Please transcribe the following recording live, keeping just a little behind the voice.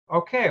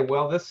Okay,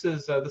 well, this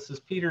is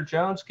Peter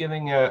Jones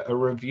giving a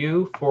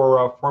review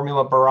for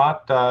Formula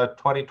Bharat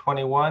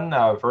 2021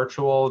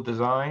 virtual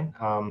design.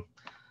 I want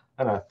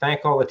to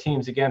thank all the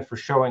teams again for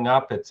showing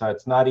up.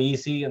 It's not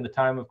easy in the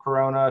time of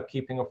Corona,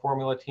 keeping a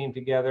Formula team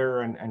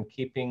together and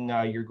keeping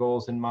your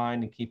goals in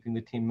mind and keeping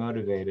the team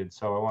motivated.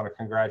 So I want to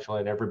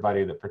congratulate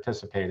everybody that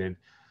participated,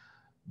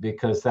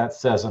 because that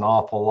says an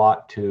awful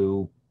lot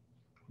to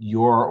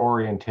your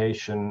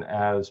orientation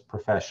as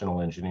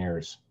professional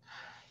engineers.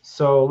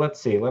 So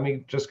let's see, let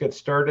me just get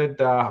started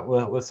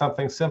with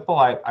something simple.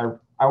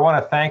 I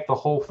want to thank the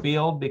whole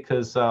field,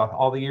 because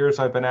all the years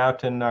I've been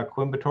out in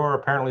Coimbatore,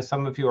 apparently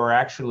some of you are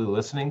actually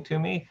listening to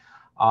me.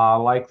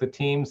 Like the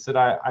teams that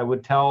I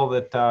would tell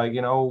that,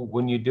 you know,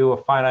 when you do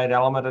a finite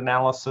element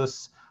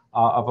analysis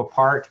of a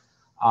part,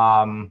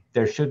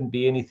 there shouldn't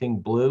be anything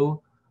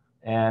blue.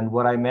 And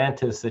what I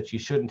meant is that you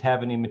shouldn't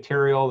have any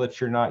material that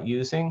you're not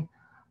using.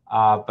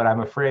 But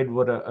I'm afraid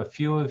what a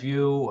few of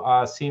you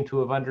seem to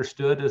have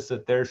understood is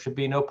that there should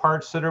be no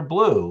parts that are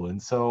blue.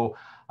 And so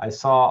I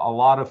saw a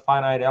lot of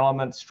finite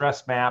element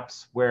stress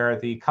maps where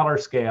the color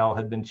scale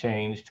had been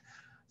changed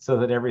so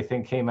that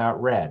everything came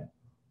out red.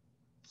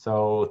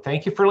 So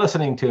thank you for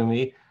listening to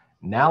me.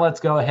 Now let's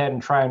go ahead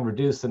and try and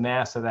reduce the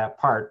mass of that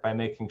part by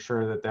making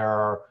sure that there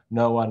are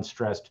no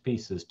unstressed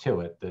pieces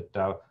to it,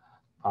 that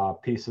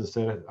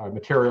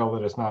material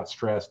that is not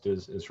stressed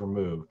is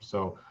removed.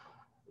 So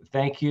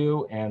thank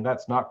you, and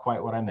that's not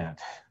quite what I meant.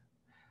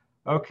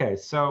 Okay,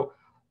 so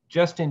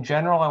just in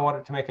general, I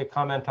wanted to make a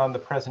comment on the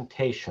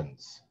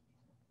presentations.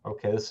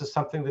 Okay, this is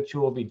something that you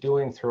will be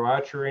doing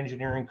throughout your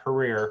engineering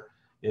career,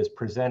 is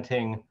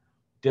presenting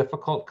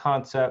difficult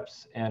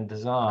concepts and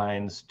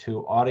designs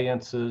to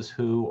audiences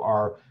who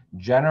are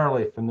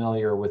generally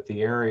familiar with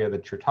the area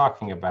that you're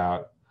talking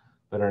about,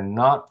 but are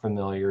not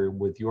familiar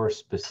with your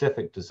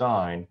specific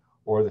design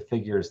or the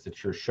figures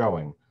that you're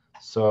showing.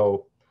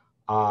 So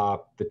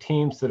the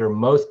teams that are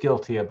most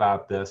guilty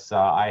about this,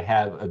 I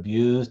have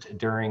abused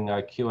during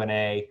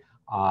Q&A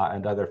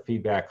and other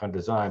feedback on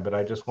design, but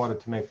I just wanted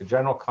to make the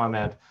general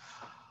comment.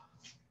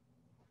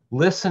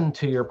 Listen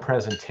to your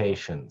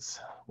presentations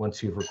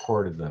once you've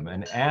recorded them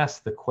and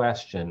ask the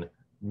question,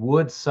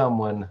 would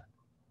someone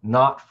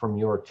not from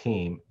your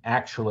team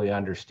actually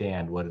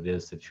understand what it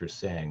is that you're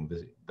saying?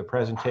 The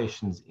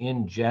presentations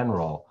in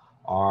general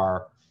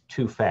are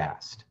too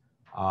fast.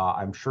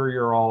 I'm sure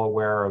you're all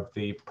aware of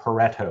the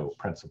Pareto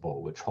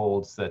principle, which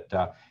holds that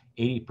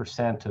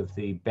 80% of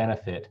the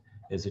benefit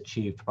is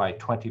achieved by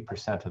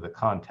 20% of the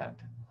content.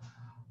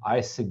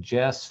 I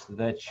suggest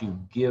that you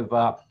give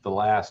up the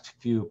last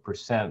few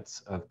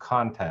percents of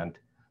content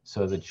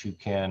so that you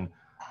can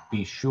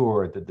be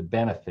sure that the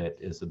benefit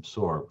is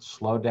absorbed.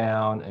 Slow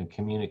down and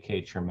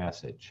communicate your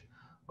message.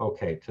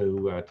 Okay,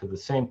 to the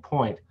same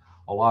point,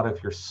 a lot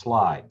of your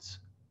slides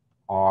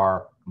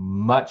are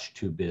much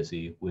too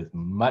busy with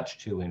much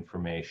too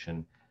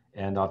information.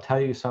 And I'll tell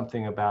you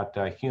something about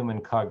human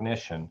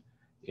cognition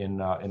in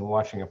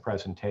watching a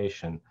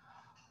presentation.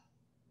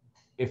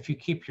 If you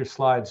keep your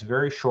slides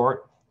very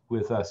short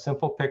with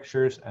simple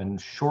pictures and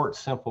short,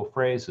 simple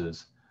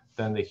phrases,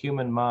 then the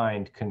human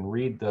mind can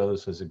read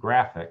those as a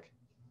graphic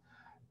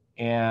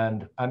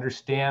and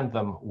understand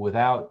them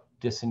without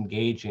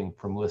disengaging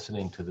from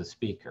listening to the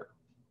speaker.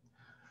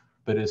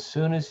 But as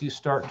soon as you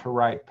start to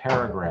write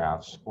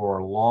paragraphs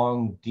or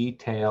long,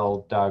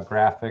 detailed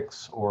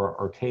graphics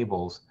or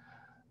tables,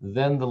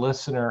 then the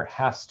listener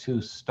has to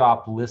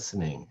stop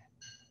listening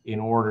in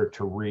order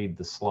to read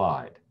the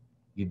slide.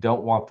 You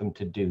don't want them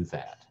to do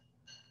that.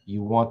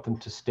 You want them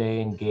to stay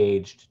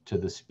engaged to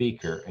the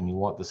speaker, and you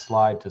want the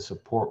slide to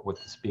support what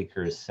the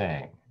speaker is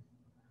saying.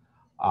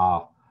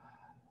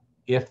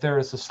 If there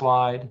is a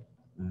slide,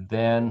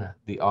 then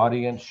the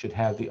audience should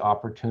have the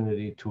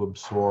opportunity to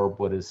absorb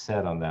what is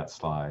said on that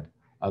slide.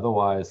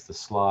 Otherwise, the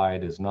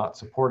slide is not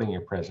supporting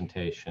your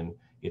presentation,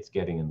 it's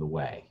getting in the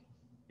way.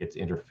 It's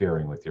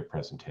interfering with your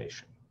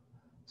presentation.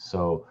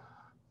 So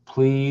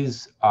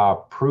please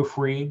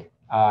proofread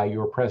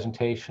your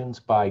presentations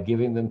by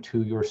giving them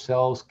to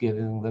yourselves,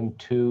 giving them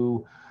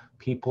to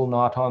people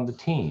not on the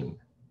team,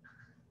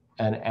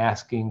 and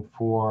asking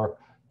for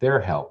their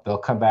help. They'll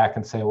come back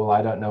and say, well,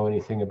 I don't know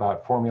anything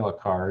about formula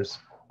cars,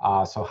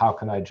 so how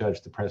can I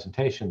judge the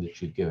presentation that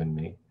you've given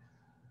me?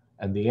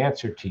 And the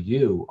answer to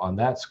you on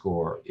that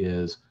score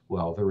is,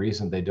 well, the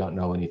reason they don't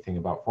know anything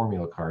about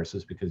formula cars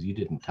is because you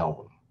didn't tell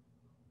them.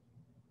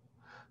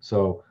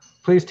 So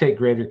please take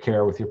greater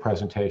care with your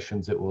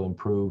presentations. It will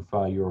improve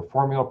your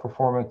formula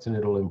performance, and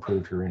it'll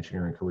improve your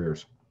engineering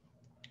careers.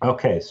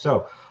 Okay,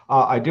 so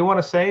I do want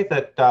to say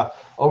that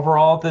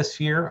overall this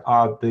year,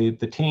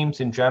 the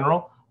teams in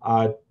general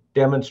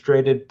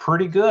demonstrated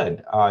pretty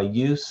good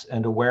use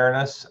and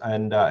awareness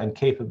and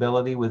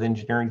capability with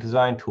engineering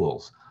design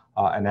tools.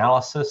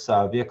 Analysis,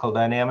 vehicle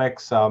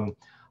dynamics,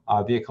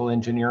 vehicle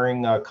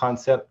engineering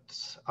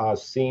concepts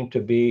seem to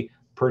be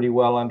pretty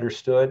well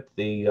understood.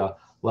 The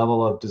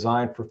level of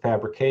design for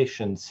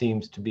fabrication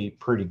seems to be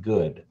pretty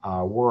good.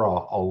 We're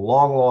a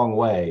long, long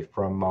way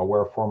from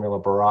where Formula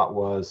Bharat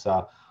was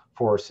 4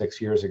 or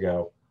 6 years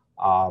ago.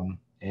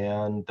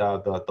 and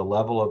the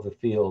level of the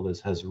field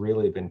has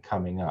really been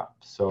coming up.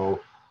 So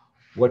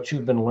what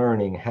you've been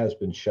learning has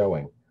been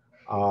showing.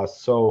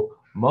 So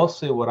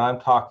mostly what I'm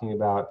talking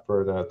about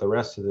for the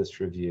rest of this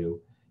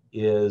review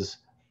is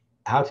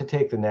how to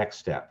take the next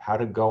step, how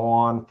to go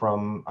on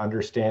from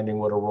understanding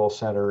what a roll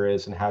center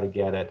is and how to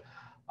get it,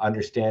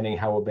 understanding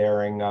how a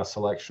bearing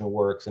selection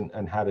works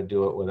and how to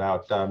do it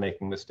without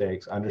making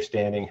mistakes,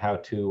 understanding how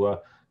to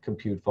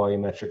compute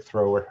volumetric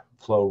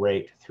flow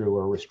rate through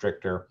a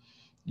restrictor.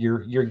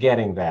 You're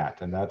getting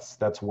that, and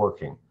that's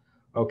working.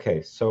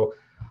 Okay, so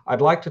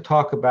I'd like to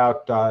talk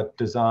about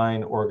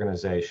design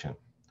organization.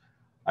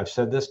 I've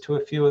said this to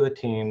a few of the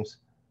teams.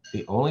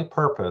 The only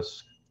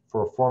purpose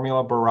for a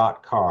Formula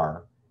Bharat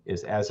car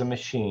is as a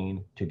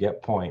machine to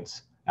get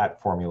points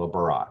at Formula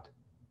Bharat.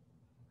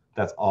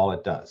 That's all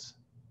it does.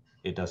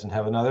 It doesn't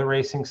have another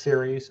racing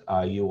series.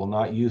 You will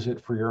not use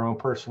it for your own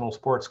personal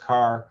sports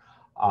car.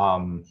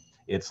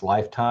 Its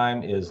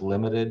lifetime is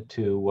limited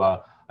to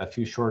a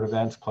few short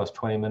events plus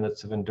 20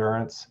 minutes of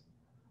endurance.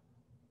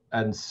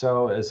 And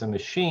so as a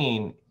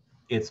machine,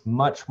 it's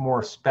much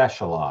more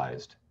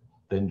specialized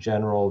than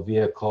general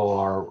vehicle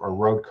or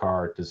road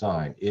car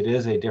design. It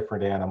is a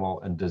different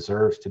animal and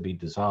deserves to be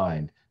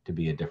designed to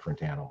be a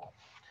different animal.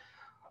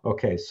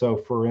 Okay, so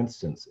for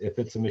instance, if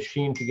it's a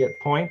machine to get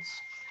points,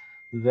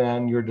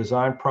 then your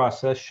design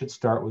process should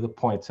start with a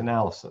points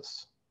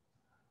analysis.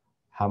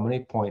 How many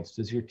points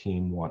does your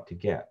team want to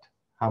get?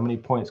 How many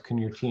points can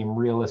your team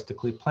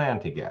realistically plan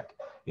to get?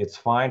 It's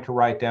fine to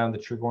write down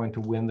that you're going to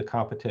win the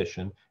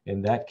competition.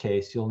 In that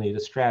case, you'll need a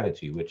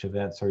strategy. Which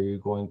events are you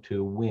going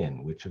to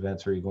win? Which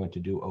events are you going to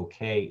do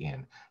okay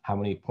in? How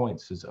many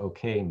points does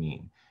okay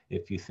mean?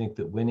 If you think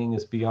that winning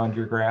is beyond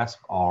your grasp,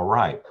 all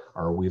right.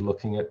 Are we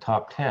looking at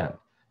top 10?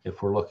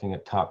 If we're looking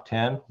at top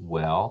 10,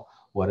 well,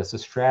 what is a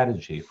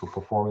strategy for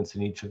performance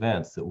in each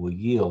event that will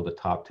yield a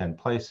top 10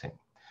 placing?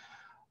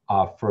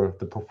 For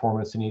the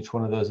performance in each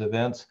one of those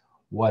events,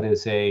 what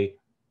is a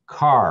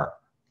car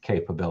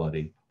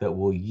capability that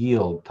will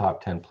yield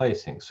top 10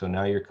 placings? So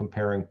now you're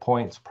comparing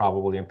points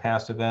probably in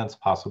past events,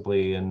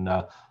 possibly in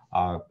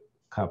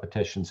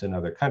competitions in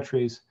other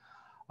countries,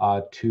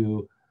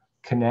 to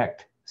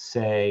connect,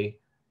 say,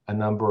 a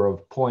number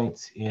of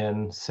points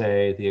in,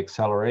 say, the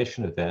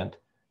acceleration event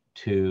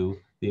to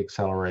the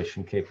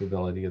acceleration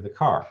capability of the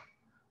car.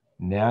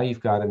 Now you've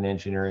got an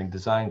engineering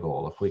design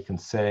goal. If we can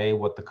say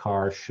what the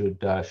car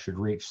should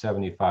reach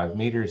 75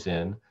 meters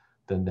in,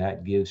 then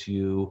that gives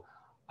you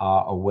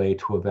a way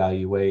to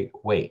evaluate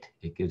weight.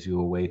 It gives you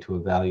a way to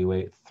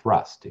evaluate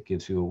thrust. It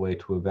gives you a way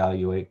to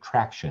evaluate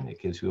traction. It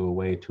gives you a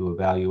way to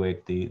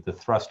evaluate the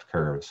thrust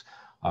curves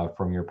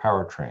from your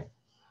powertrain.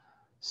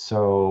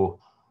 So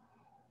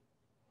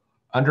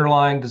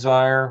underlying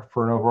desire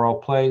for an overall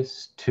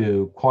place,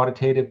 to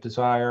quantitative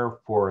desire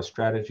for a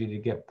strategy to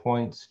get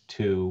points,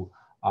 to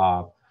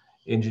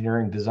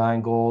engineering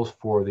design goals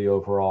for the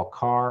overall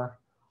car,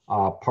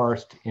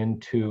 parsed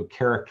into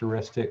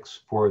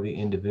characteristics for the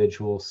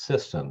individual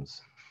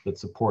systems that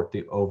support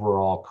the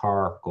overall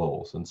car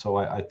goals. And so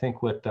I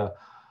think what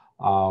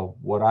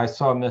I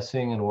saw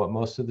missing and what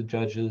most of the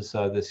judges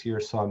this year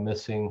saw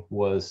missing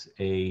was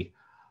a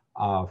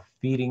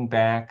feeding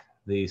back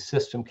the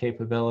system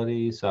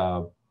capabilities,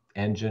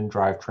 engine,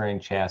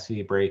 drivetrain,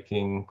 chassis,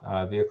 braking,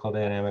 vehicle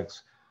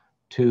dynamics,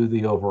 to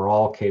the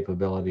overall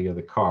capability of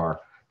the car,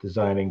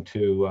 designing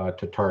to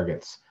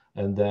targets,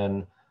 and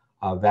then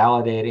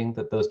validating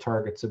that those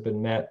targets have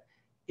been met,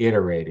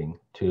 iterating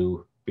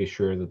to be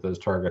sure that those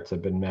targets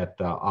have been met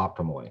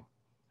optimally.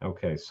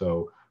 Okay,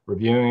 so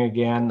reviewing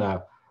again,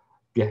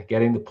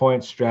 getting the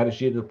points,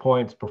 strategy to the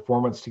points,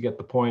 performance to get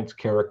the points,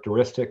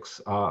 characteristics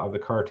of the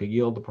car to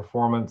yield the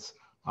performance,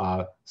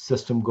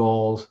 system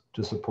goals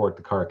to support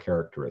the car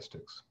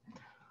characteristics.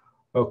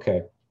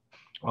 Okay,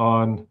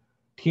 on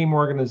team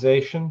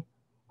organization,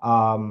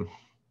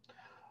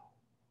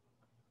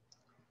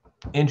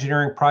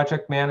 engineering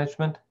project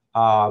management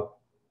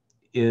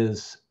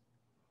is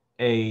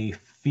a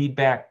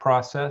feedback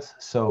process.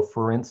 So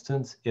for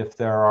instance, if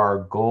there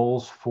are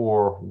goals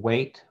for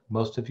weight,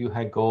 most of you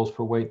had goals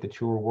for weight that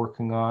you were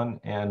working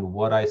on, and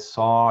what I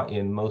saw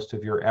in most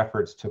of your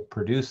efforts to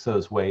produce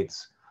those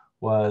weights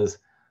was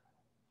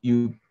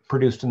you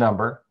produced a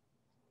number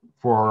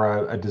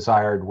for a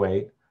desired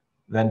weight,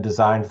 then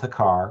designed the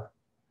car,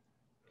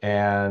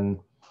 and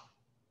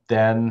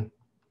then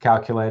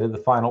calculated the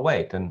final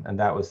weight, and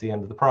that was the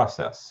end of the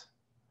process.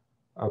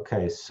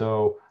 Okay,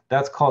 so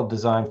that's called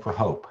design for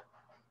hope.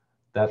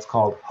 That's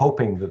called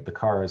hoping that the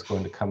car is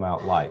going to come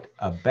out light.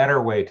 A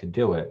better way to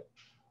do it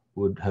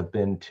would have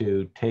been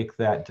to take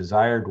that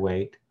desired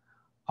weight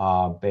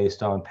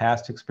based on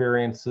past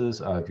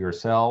experiences of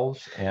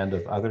yourselves and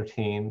of other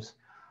teams,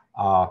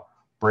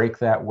 break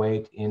that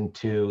weight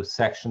into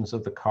sections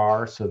of the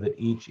car so that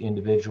each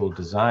individual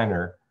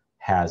designer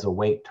has a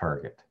weight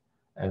target.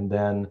 And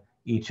then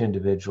each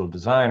individual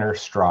designer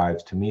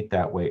strives to meet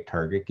that weight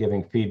target,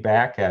 giving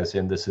feedback as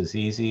in, this is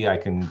easy, I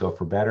can go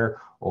for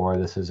better, or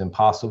this is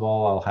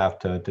impossible, I'll have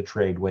to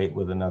trade weight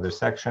with another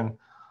section.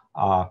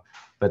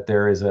 But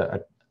there is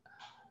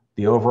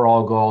the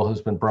overall goal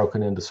has been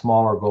broken into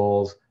smaller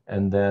goals,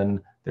 and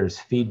then there's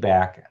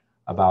feedback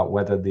about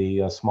whether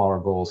the smaller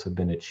goals have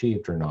been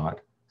achieved or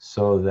not,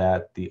 so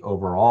that the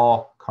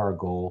overall car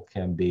goal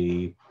can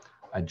be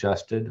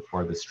adjusted,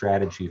 or the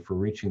strategy for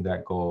reaching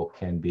that goal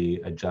can be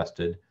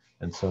adjusted,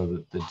 and so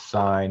that the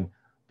design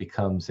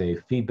becomes a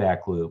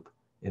feedback loop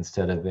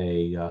instead of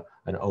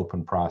an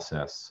open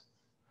process.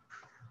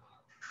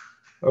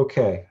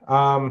 Okay,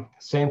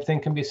 same thing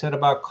can be said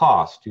about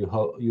cost.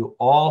 You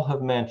all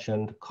have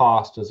mentioned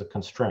cost as a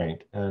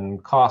constraint,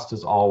 and cost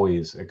is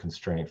always a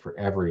constraint for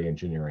every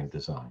engineering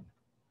design.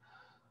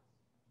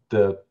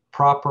 The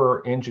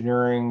proper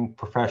engineering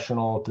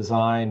professional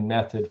design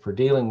method for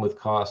dealing with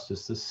cost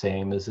is the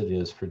same as it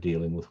is for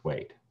dealing with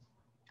weight.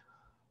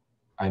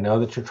 I know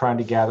that you're trying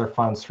to gather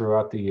funds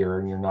throughout the year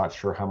and you're not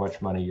sure how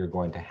much money you're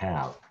going to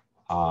have,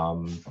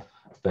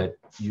 but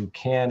you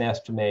can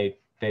estimate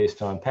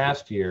based on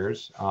past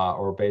years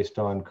or based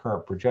on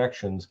current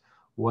projections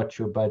what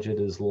your budget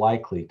is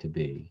likely to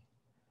be.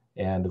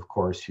 And of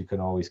course, you can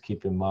always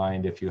keep in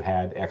mind, if you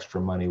had extra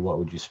money, what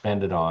would you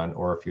spend it on?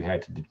 Or if you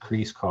had to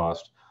decrease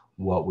cost,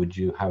 how would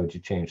you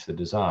change the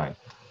design?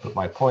 But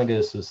my point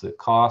is that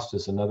cost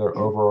is another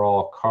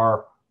overall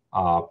car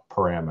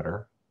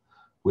parameter,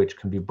 which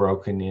can be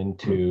broken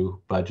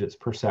into budgets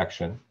per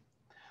section,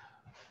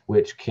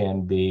 which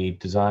can be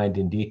designed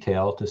in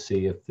detail to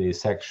see if the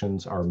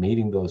sections are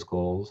meeting those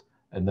goals,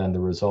 and then the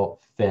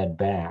result fed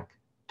back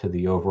to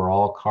the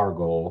overall car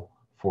goal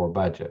for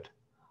budget.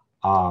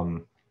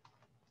 I've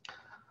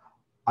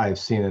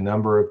seen a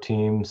number of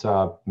teams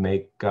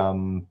make,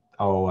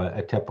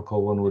 a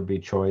typical one would be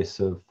choice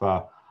of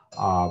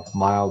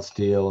mild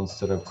steel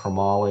instead of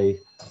chromoly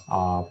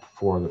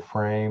for the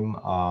frame.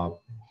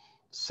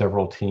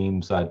 Several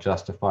teams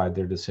justified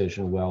their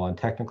decision well on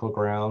technical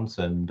grounds,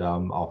 and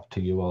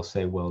to you I'll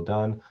say well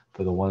done.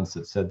 For the ones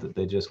that said that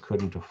they just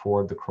couldn't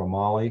afford the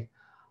chromoly,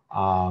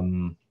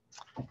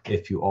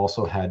 if you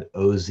also had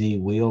OZ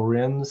wheel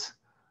rims,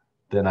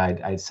 then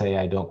I'd say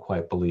I don't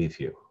quite believe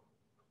you.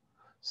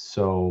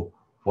 So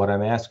what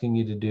I'm asking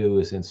you to do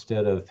is,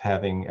 instead of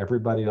having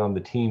everybody on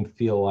the team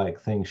feel like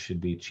things should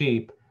be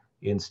cheap,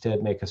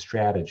 instead make a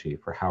strategy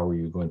for how are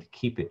you going to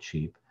keep it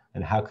cheap,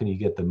 and how can you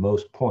get the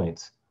most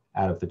points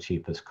out of the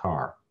cheapest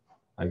car.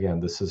 Again,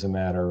 this is a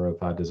matter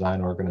of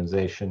design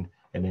organization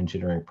and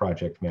engineering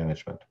project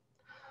management.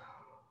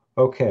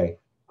 Okay,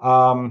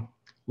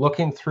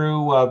 looking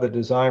through the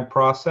design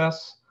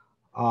process,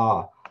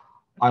 I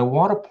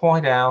want to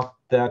point out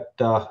that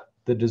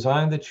the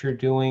design that you're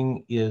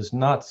doing is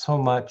not so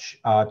much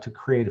to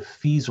create a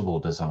feasible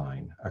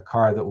design, a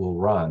car that will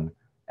run,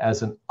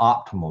 as an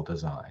optimal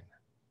design,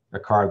 a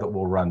car that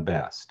will run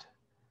best.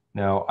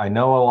 Now, I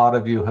know a lot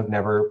of you have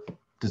never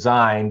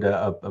designed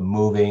a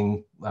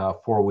moving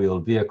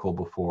four-wheeled vehicle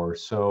before,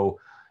 so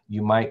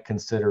you might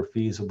consider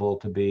feasible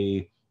to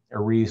be a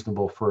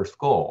reasonable first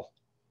goal.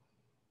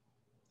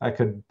 I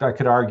could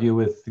argue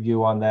with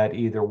you on that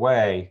either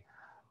way,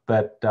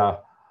 but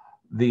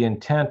the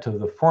intent of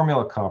the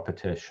formula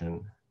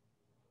competition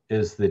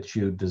is that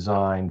you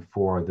design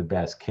for the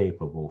best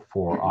capable,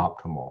 for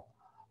optimal.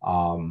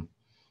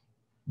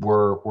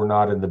 We're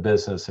not in the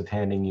business of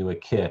handing you a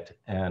kit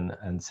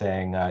and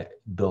saying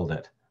build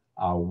it.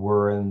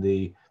 We're in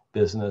the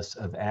business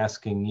of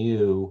asking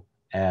you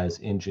as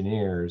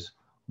engineers,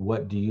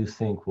 what do you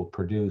think will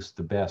produce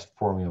the best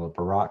Formula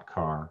Bharat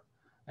car?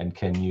 And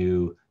can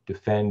you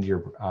defend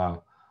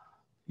your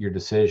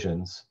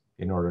decisions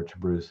in order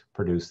to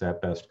produce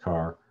that best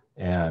car?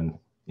 And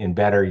in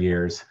better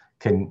years,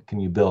 can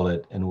you build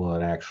it, and will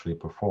it actually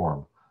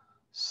perform?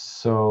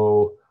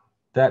 So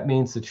that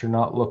means that you're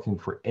not looking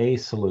for a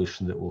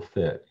solution that will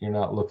fit. You're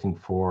not looking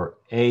for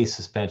a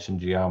suspension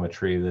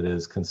geometry that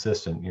is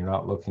consistent. You're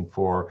not looking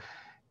for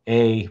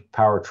a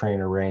powertrain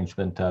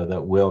arrangement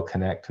that will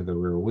connect to the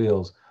rear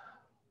wheels.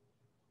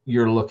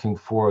 You're looking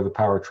for the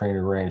powertrain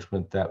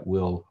arrangement that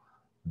will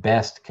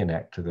best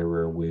connect to the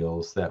rear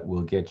wheels, that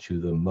will get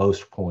you the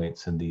most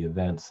points in the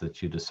events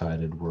that you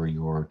decided were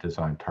your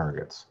design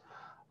targets.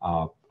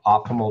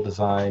 Optimal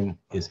design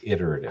is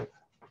iterative.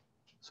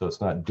 So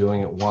it's not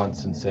doing it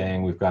once and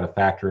saying we've got a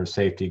factor of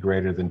safety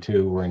greater than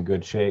 2, we're in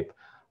good shape.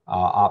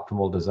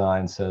 Optimal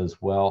design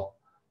says, well,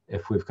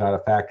 if we've got a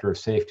factor of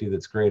safety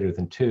that's greater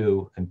than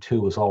 2, and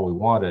 2 is all we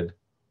wanted,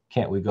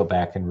 can't we go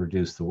back and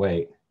reduce the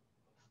weight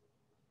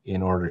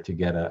in order to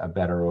get a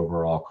better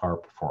overall car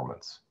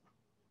performance?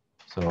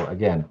 So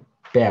again,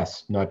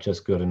 best, not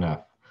just good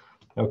enough.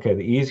 Okay,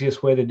 the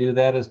easiest way to do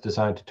that is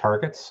design to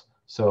targets.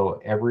 So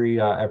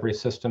every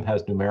system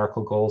has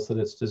numerical goals that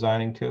it's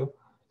designing to.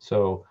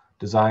 So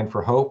design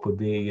for hope would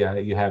be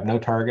you have no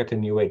target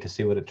and you wait to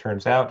see what it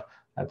turns out.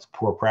 That's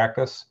poor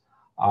practice.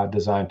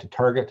 Design to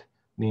target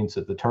means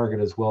that the target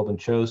has well been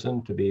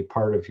chosen to be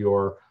part of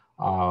your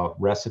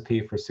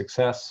recipe for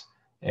success,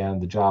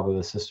 and the job of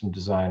the system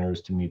designer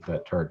is to meet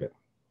that target.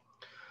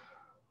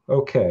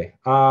 Okay,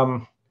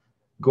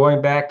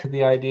 going back to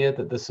the idea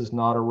that this is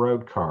not a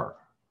road car,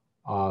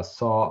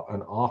 saw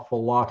an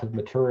awful lot of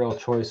material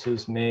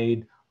choices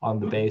made on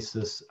the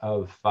basis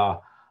of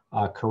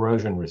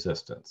corrosion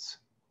resistance.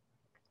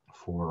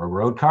 For a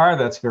road car,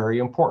 that's very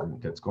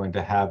important. It's going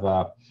to have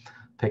a,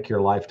 pick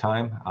your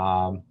lifetime,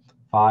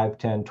 5,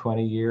 10,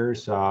 20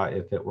 years.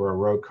 If it were a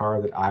road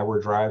car that I were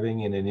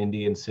driving in an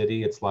Indian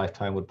city, its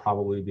lifetime would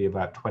probably be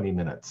about 20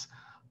 minutes.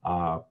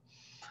 I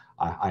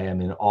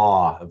am in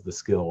awe of the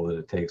skill that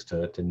it takes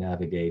to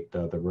navigate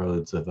the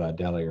roads of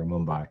Delhi or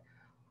Mumbai.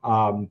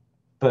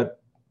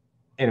 But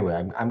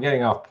anyway, I'm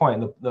getting off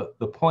point.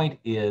 The point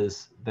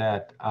is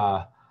that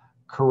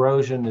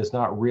corrosion is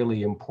not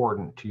really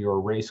important to your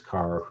race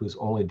car whose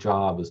only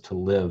job is to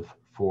live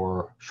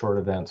for short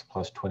events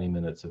plus 20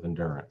 minutes of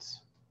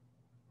endurance.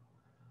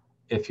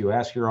 If you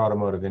ask your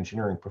automotive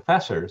engineering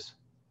professors,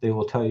 they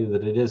will tell you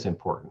that it is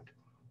important.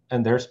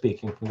 And they're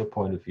speaking from the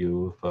point of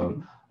view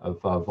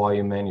of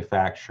volume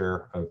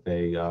manufacture, of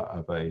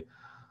a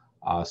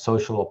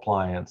social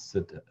appliance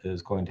that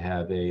is going to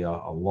have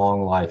a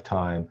long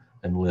lifetime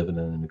and live in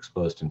an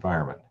exposed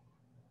environment.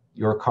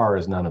 Your car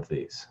is none of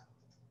these.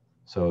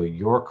 So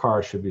your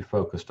car should be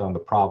focused on the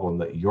problem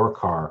that your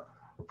car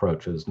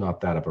approaches,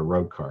 not that of a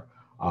road car.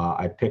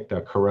 I picked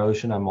a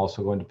corrosion. I'm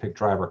also going to pick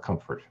driver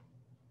comfort.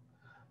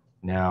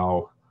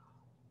 Now,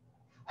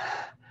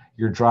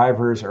 your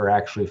drivers are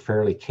actually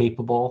fairly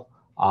capable,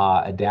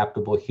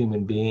 adaptable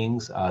human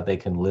beings. They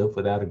can live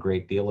without a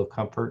great deal of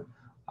comfort.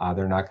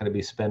 They're not going to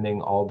be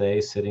spending all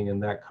day sitting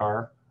in that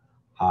car.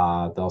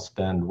 They'll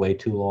spend way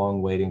too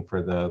long waiting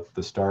for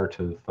the start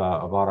of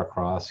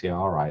autocross. Yeah,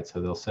 all right,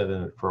 so they'll sit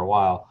in it for a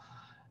while.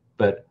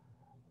 But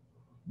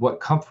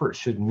what comfort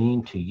should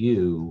mean to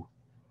you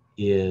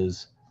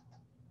is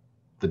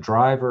the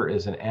driver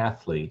is an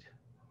athlete.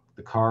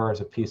 The car is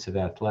a piece of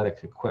athletic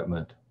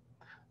equipment.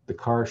 The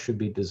car should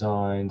be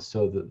designed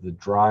so that the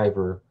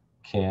driver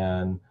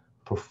can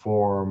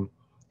perform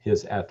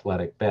his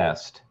athletic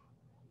best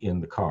in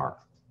the car.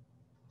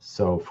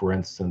 So for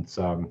instance,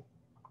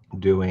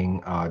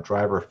 doing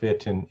driver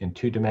fit in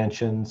 2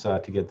 dimensions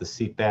to get the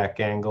seat back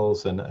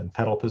angles and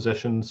pedal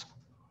positions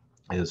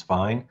is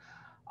fine.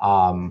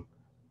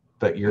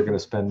 But you're going to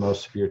spend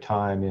most of your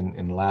time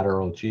in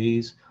lateral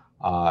Gs,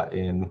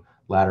 in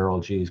lateral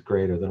Gs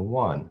greater than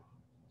 1.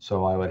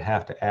 So I would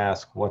have to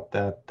ask what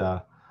that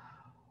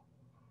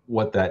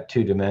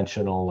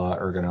 2-dimensional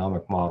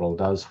ergonomic model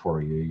does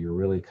for you. You're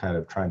really kind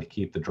of trying to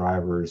keep the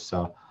driver's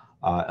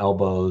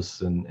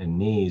elbows and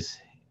knees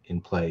in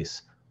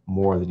place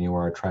more than you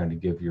are trying to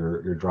give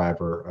your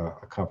driver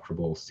a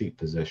comfortable seat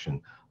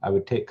position. I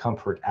would take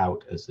comfort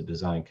out as the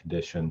design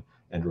condition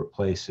and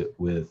replace it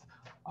with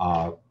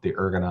the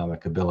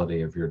ergonomic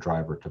ability of your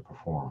driver to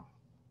perform.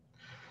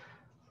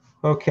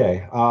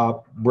 Okay,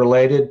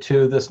 related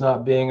to this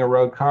not being a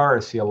road car,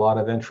 I see a lot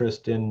of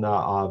interest in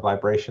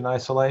vibration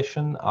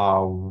isolation.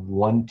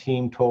 One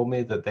team told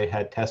me that they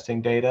had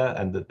testing data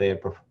and that they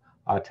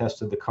had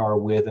tested the car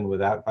with and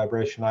without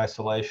vibration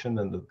isolation,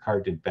 and the car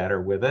did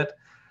better with it.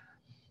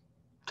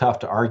 Tough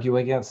to argue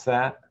against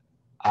that.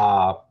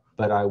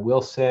 But I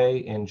will say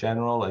in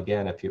general,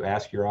 again, if you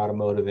ask your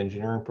automotive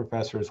engineering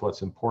professors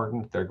what's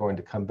important, they're going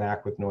to come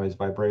back with noise,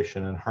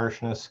 vibration, and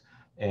harshness.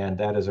 And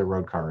that is a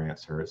road car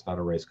answer. It's not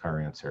a race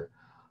car answer.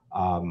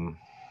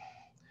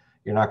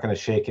 You're not going to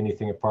shake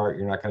anything apart.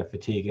 You're not going to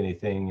fatigue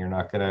anything. You're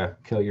not going to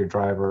kill your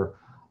driver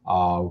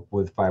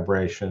with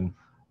vibration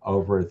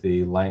over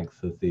the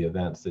length of the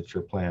events that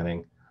you're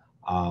planning.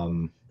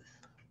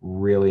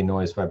 Really,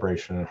 noise,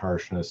 vibration, and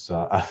harshness,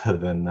 other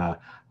than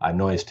a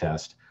noise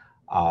test,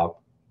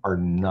 are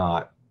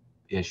not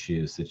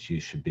issues that you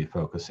should be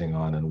focusing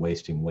on and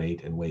wasting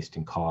weight and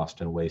wasting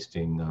cost and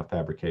wasting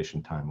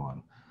fabrication time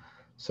on.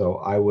 So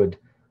I would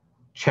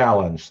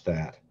challenge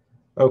that.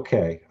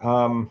 Okay,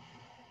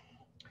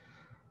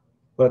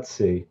 let's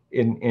see.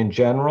 In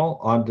general,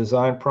 on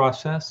design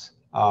process,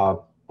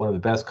 one of the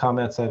best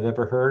comments I've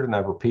ever heard, and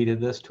I've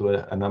repeated this to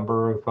a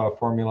number of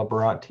Formula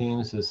Bharat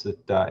teams, is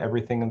that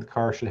everything in the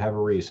car should have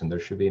a reason. There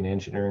should be an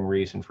engineering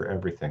reason for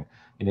everything.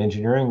 An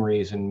engineering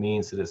reason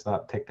means that it's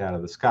not picked out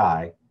of the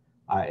sky.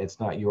 It's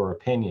not your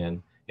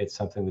opinion. It's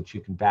something that you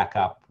can back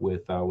up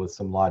with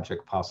some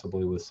logic,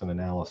 possibly with some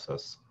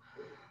analysis.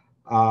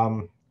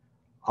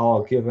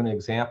 I'll give an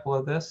example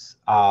of this.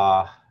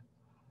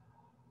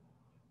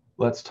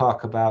 Let's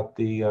talk about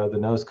the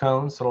nose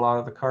cones that a lot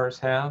of the cars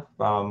have.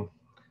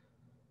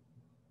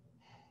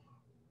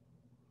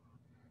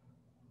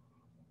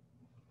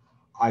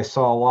 I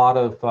saw a lot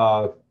of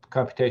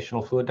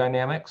computational fluid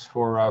dynamics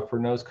for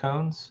nose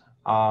cones.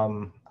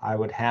 I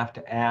would have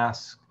to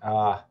ask,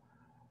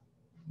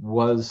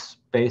 was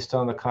based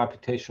on the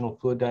computational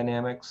fluid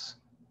dynamics,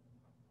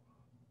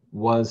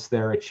 was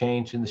there a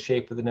change in the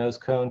shape of the nose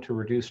cone to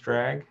reduce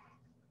drag?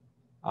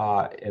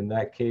 In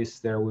that case,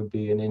 there would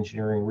be an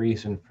engineering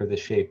reason for the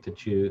shape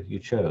that you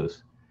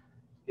chose.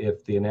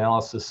 If the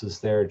analysis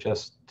is there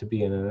just to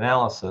be an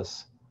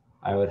analysis,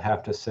 I would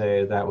have to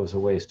say that was a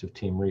waste of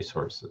team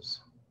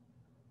resources.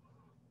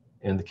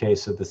 In the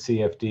case of the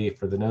CFD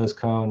for the nose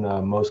cone,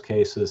 most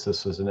cases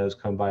this was a nose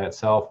cone by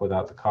itself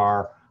without the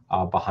car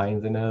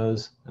behind the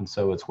nose, and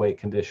so its weight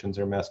conditions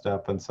are messed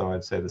up, and so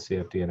I'd say the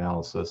CFD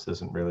analysis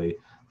isn't really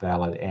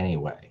valid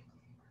anyway.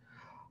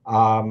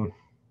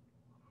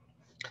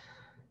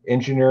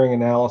 Engineering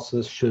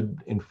analysis should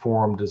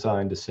inform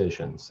design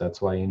decisions.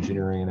 That's why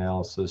engineering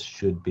analysis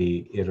should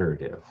be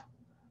iterative.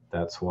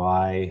 That's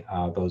why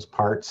those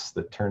parts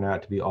that turn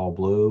out to be all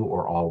blue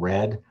or all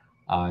red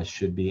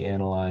should be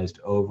analyzed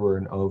over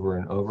and over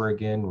and over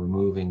again,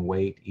 removing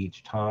weight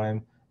each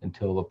time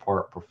until the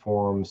part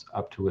performs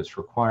up to its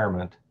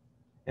requirement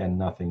and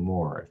nothing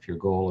more. If your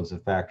goal is a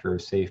factor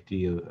of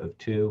safety of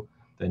 2,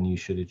 then you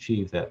should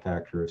achieve that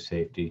factor of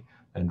safety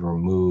and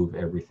remove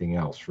everything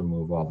else,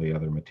 remove all the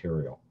other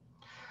material.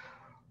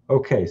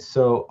 Okay,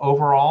 so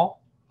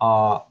overall,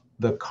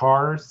 the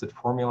cars that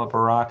Formula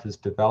Bharat is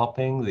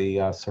developing,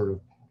 the sort of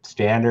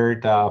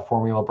standard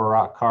Formula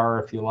Bharat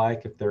car, if you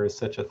like, if there is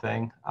such a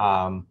thing,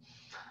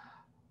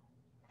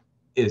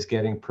 is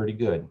getting pretty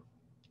good.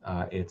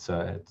 It's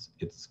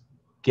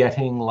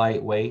getting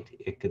lightweight.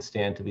 It could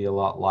stand to be a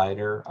lot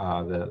lighter.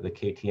 The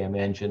KTM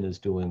engine is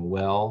doing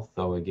well,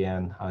 though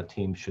again,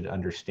 teams should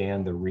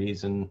understand the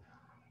reason.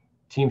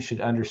 Teams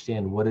should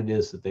understand what it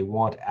is that they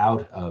want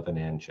out of an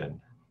engine,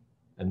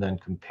 and then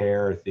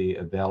compare the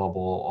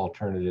available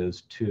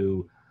alternatives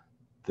to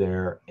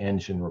their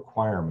engine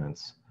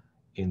requirements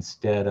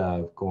instead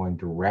of going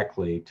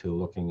directly to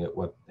looking at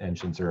what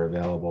engines are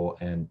available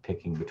and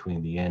picking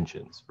between the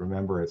engines.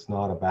 Remember, it's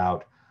not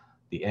about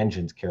the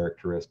engine's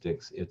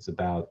characteristics, it's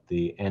about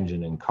the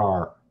engine and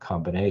car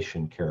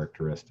combination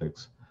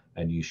characteristics,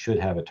 and you should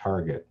have a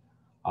target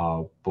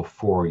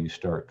before you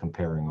start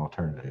comparing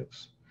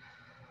alternatives.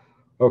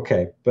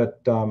 Okay,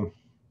 but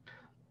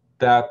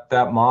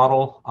that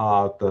model,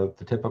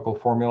 the typical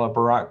Formula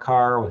Bharat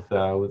car with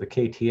a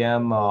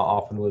KTM,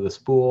 often with a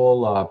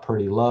spool,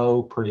 pretty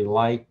low, pretty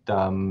light,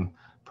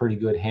 pretty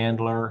good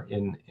handler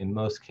in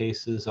most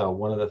cases.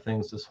 One of the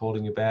things that's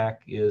holding you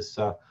back is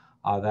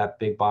that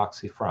big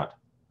boxy front.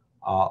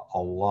 A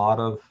lot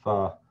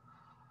of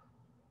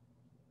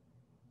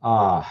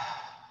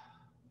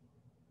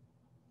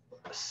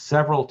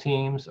several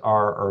teams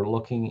are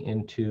looking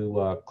into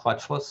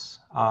clutchless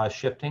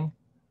shifting.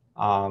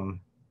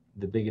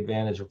 The big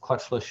advantage of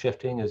clutchless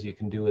shifting is you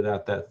can do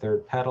without that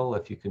third pedal.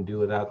 If you can do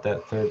without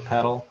that third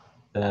pedal,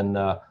 then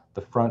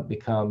the front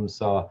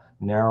becomes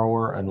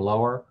narrower and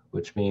lower,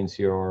 which means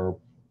your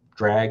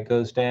drag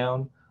goes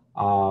down,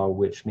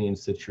 which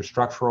means that your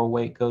structural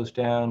weight goes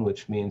down,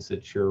 which means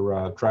that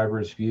your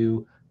driver's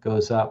view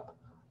goes up.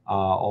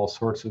 All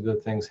sorts of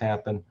good things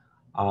happen.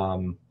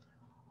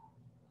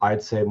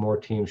 I'd say more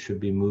teams should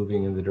be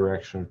moving in the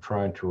direction of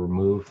trying to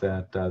remove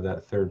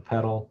that third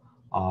pedal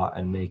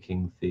and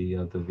making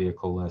the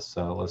vehicle less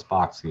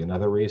boxy.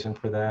 Another reason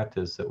for that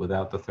is that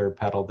without the third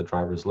pedal, the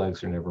driver's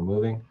legs are never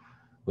moving,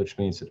 which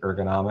means that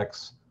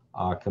ergonomics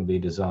can be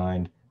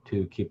designed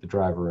to keep the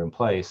driver in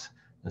place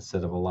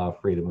instead of allow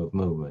freedom of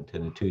movement.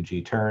 In a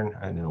 2G turn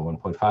and in a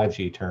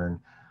 1.5G turn,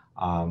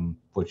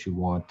 what you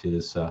want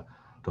is to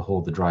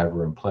hold the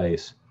driver in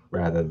place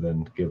rather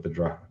than give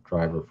the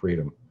driver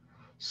freedom.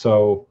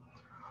 So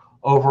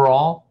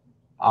overall,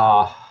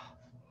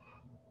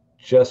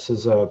 just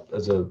as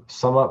a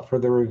sum up for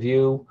the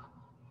review,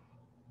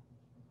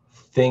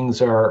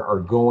 things are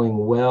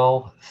going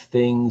well.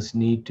 Things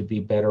need to be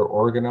better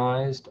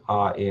organized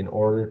in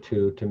order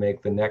to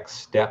make the next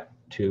step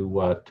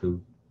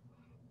to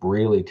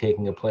really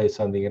taking a place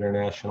on the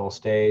international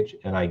stage.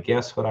 And I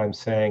guess what I'm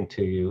saying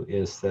to you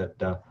is that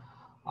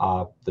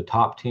the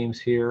top teams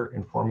here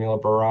in Formula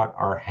Bharat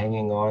are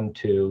hanging on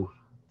to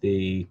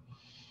the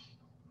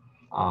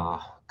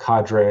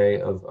cadre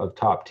of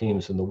top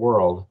teams in the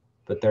world,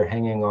 but they're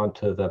hanging on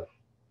to the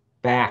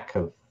back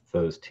of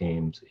those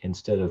teams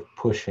instead of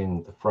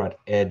pushing the front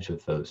edge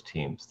of those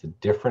teams. The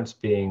difference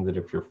being that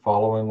if you're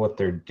following what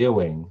they're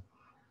doing,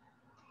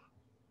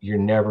 you're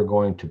never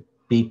going to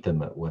beat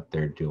them at what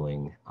they're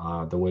doing.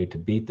 The way to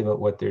beat them at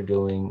what they're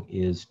doing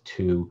is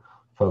to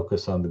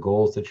focus on the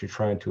goals that you're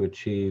trying to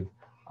achieve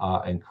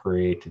and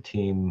create a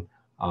team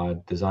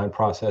design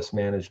process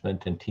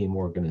management and team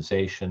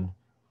organization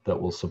that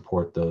will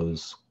support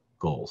those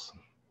goals,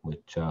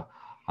 which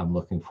I'm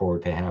looking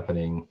forward to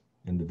happening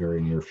in the very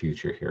near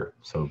future here.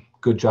 So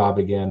good job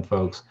again,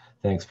 folks.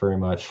 Thanks very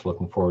much.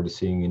 Looking forward to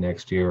seeing you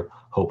next year.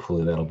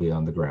 Hopefully that'll be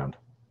on the ground.